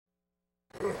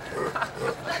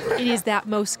It is that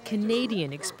most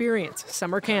Canadian experience,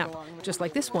 summer camp, just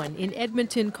like this one in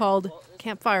Edmonton called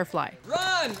Camp fYrefly.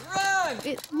 Run! Run!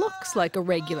 It looks like a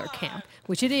regular camp,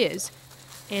 which it is,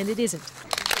 and it isn't.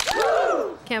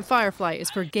 Camp fYrefly is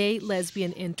for gay,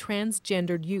 lesbian, and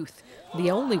transgendered youth, the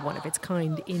only one of its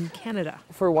kind in Canada.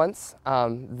 For once,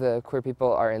 the queer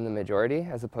people are in the majority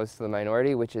as opposed to the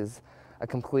minority, which is a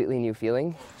completely new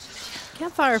feeling.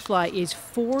 Camp fYrefly is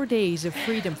 4 days of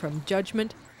freedom from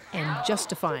judgment and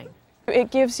justifying.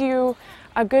 It gives you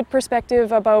a good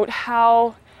perspective about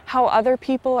how other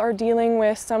people are dealing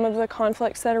with some of the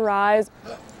conflicts that arise.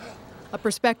 A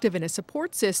perspective and a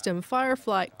support system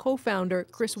fYrefly co-founder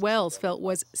Chris Wells felt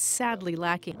was sadly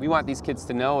lacking. We want these kids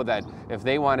to know that if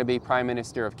they want to be Prime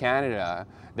Minister of Canada,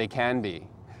 they can be.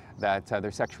 That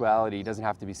their sexuality doesn't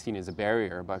have to be seen as a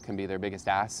barrier, but can be their biggest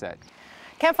asset.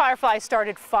 Camp fYrefly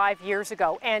started 5 years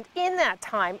ago, and in that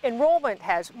time, enrollment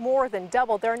has more than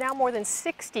doubled. There are now more than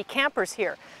 60 campers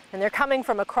here, and they're coming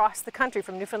from across the country,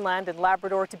 from Newfoundland and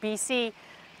Labrador to BC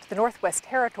to the Northwest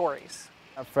Territories.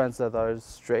 I have friends that are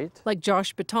straight. Like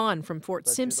Josh Baton from Fort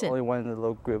Simpson. The only one in the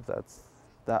little group that's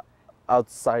the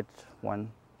outside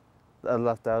one,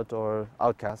 left out or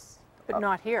outcast. But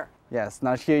not here. Yes,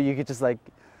 not here. You could just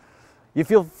you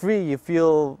feel free, you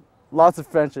feel lots of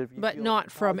friendship. But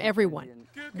not from everyone.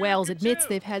 Wells admits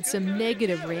they've had some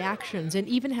negative reactions and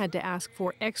even had to ask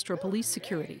for extra police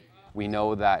security. We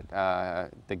know that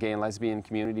the gay and lesbian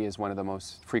community is one of the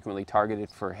most frequently targeted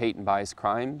for hate and bias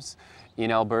crimes in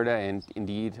Alberta and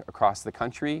indeed across the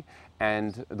country,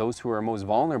 and those who are most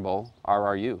vulnerable are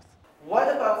our youth.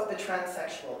 What about the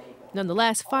transsexual people?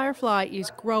 Nonetheless, fYrefly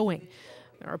is growing.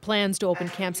 There are plans to open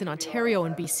camps in Ontario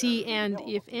and BC, and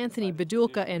if Anthony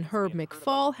Badulka and Herb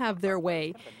McFall have their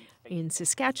way, in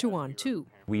Saskatchewan too.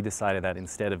 We decided that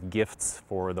instead of gifts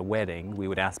for the wedding, we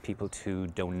would ask people to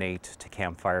donate to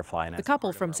Camp fYrefly. The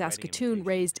couple from Saskatoon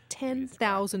raised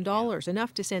 $10,000,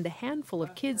 enough to send a handful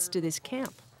of kids to this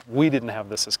camp. We didn't have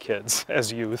this as kids,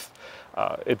 as youth.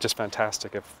 It's just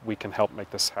fantastic if we can help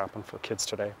make this happen for kids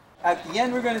today. At the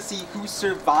end, we're going to see who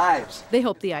survives. They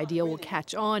hope the idea will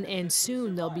catch on, and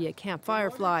soon there'll be a Camp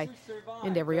fYrefly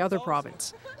in every other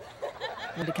province.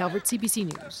 Linda Calvert, CBC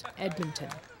News, Edmonton.